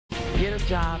Get a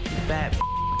job, you fat.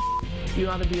 You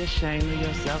ought to be ashamed of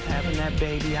yourself having that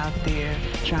baby out there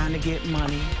trying to get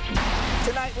money.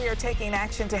 Tonight we are taking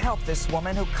action to help this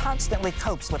woman who constantly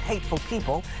copes with hateful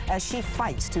people as she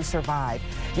fights to survive.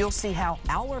 You'll see how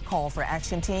our Call for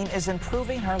Action team is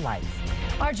improving her life.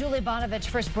 Our Julie Bonovich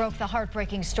first broke the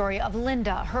heartbreaking story of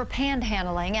Linda, her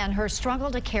panhandling, and her struggle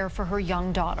to care for her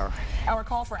young daughter. Our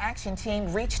Call for Action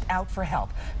team reached out for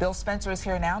help. Bill Spencer is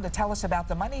here now to tell us about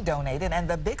the money donated and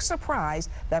the big surprise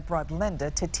that brought Linda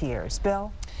to tears.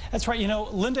 Bill? That's right. You know,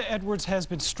 Linda Edwards has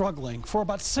been struggling for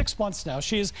about 6 months now.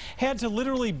 She has had to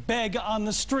literally beg on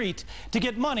the street to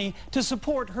get money to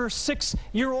support her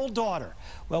 6-year-old daughter.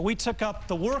 Well, we took up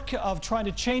the work of trying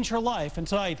to change her life, and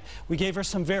tonight we gave her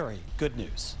some very good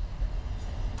news.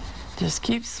 Just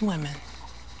keep swimming,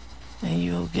 and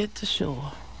you'll get to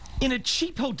shore. In a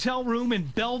cheap hotel room in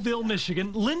Belleville,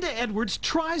 Michigan, Linda Edwards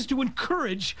tries to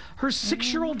encourage her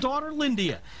 6-year-old daughter,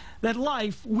 Linda, that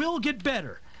life will get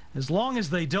better as long as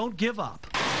they don't give up.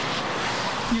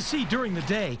 You see, during the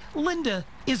day, Linda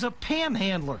is a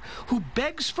panhandler who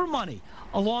begs for money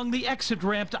along the exit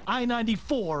ramp to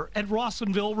I-94 at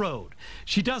Rawsonville Road.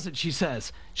 She does it, she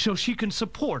says, so she can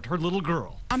support her little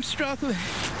girl. I'm struggling.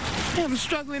 I'm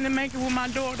struggling to make it with my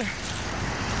daughter.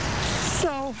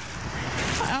 So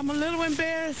I'm a little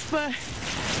embarrassed, but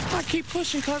I keep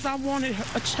pushing because I wanted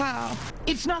a child.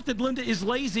 It's not that Linda is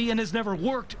lazy and has never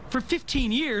worked. For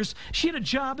 15 years, she had a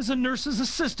job as a nurse's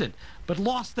assistant, but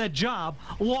lost that job,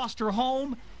 lost her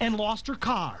home, and lost her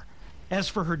car. As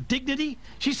for her dignity,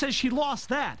 she says she lost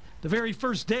that the very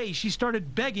first day she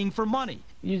started begging for money.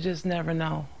 You just never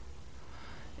know,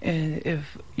 and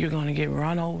if you're going to get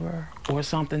run over or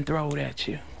something thrown at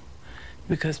you,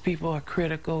 because people are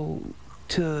critical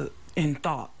in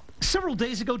thought. Several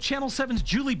days ago, Channel 7's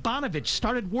Julie Bonovich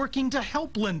started working to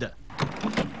help Linda.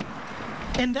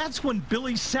 And that's when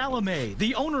Billy Salome,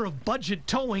 the owner of Budget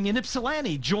Towing in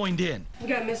Ypsilanti, joined in. We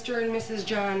got Mr. and Mrs.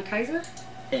 John Kaiser.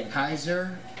 And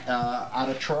Kaiser, out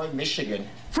of Troy, Michigan.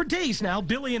 For days now,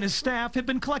 Billy and his staff have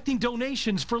been collecting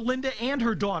donations for Linda and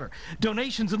her daughter.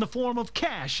 Donations in the form of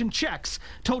cash and checks,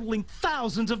 totaling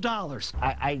thousands of dollars.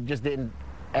 I just didn't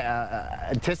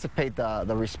anticipate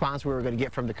the response we were going to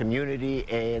get from the community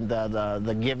and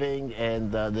the giving and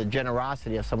the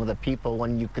generosity of some of the people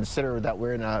when you consider that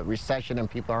we're in a recession and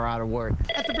people are out of work.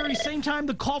 At the very same time,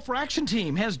 the Call for Action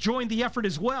team has joined the effort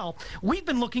as well. We've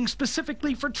been looking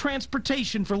specifically for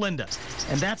transportation for Linda,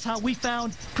 and that's how we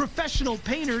found professional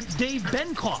painter Dave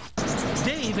Benkoff.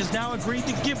 Dave has now agreed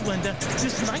to give Linda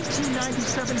this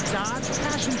 1997 Dodge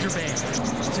passenger van.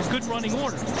 It's a good running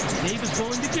order. Dave is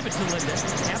willing to give it to Linda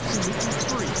absolutely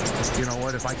free. You know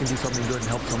what, if I can do something good and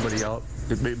help somebody out,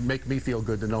 it may make me feel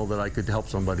good to know that I could help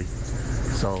somebody.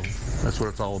 So that's what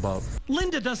it's all about.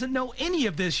 Linda doesn't know any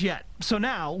of this yet, so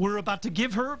now we're about to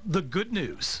give her the good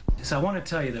news. So I want to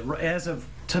tell you that as of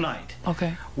tonight,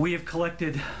 we have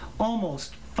collected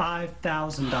almost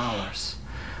 $5,000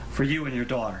 for you and your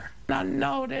daughter. I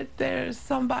know that there's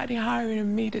somebody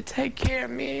hiring me to take care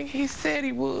of me. He said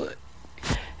he would,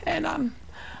 and I'm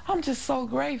just so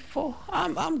grateful.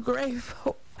 I'm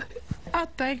grateful. I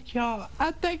thank y'all.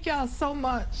 I thank y'all so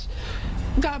much.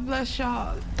 God bless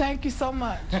y'all. Thank you so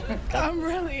much. I'm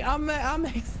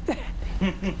ecstatic.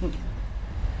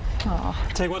 Oh.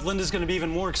 Tell you what, Linda's going to be even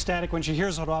more ecstatic when she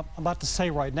hears what I'm about to say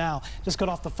right now. Just got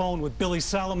off the phone with Billy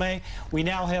Salome. We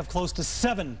now have close to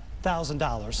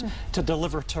 $7,000 to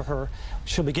deliver to her.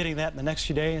 She'll be getting that in the next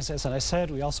few days. As I said,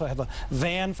 we also have a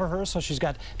van for her, so she's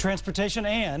got transportation,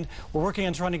 and we're working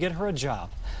on trying to get her a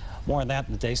job. More on that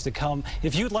in the days to come.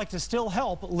 If you'd like to still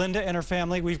help Linda and her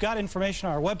family, we've got information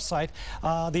on our website,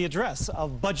 the address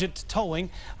of Budget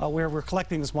Towing, where we're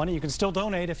collecting this money. You can still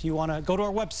donate if you want to go to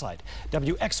our website,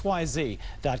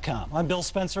 WXYZ.com. I'm Bill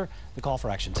Spencer, the Call for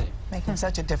Action team. Making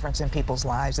such a difference in people's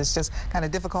lives. It's just kind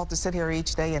of difficult to sit here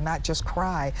each day and not just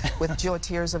cry with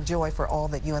tears of joy for all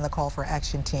that you and the Call for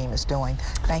Action team is doing.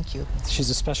 Thank you. She's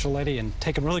a special lady and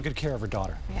taking really good care of her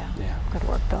daughter. Yeah. Good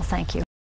work, Bill. Thank you.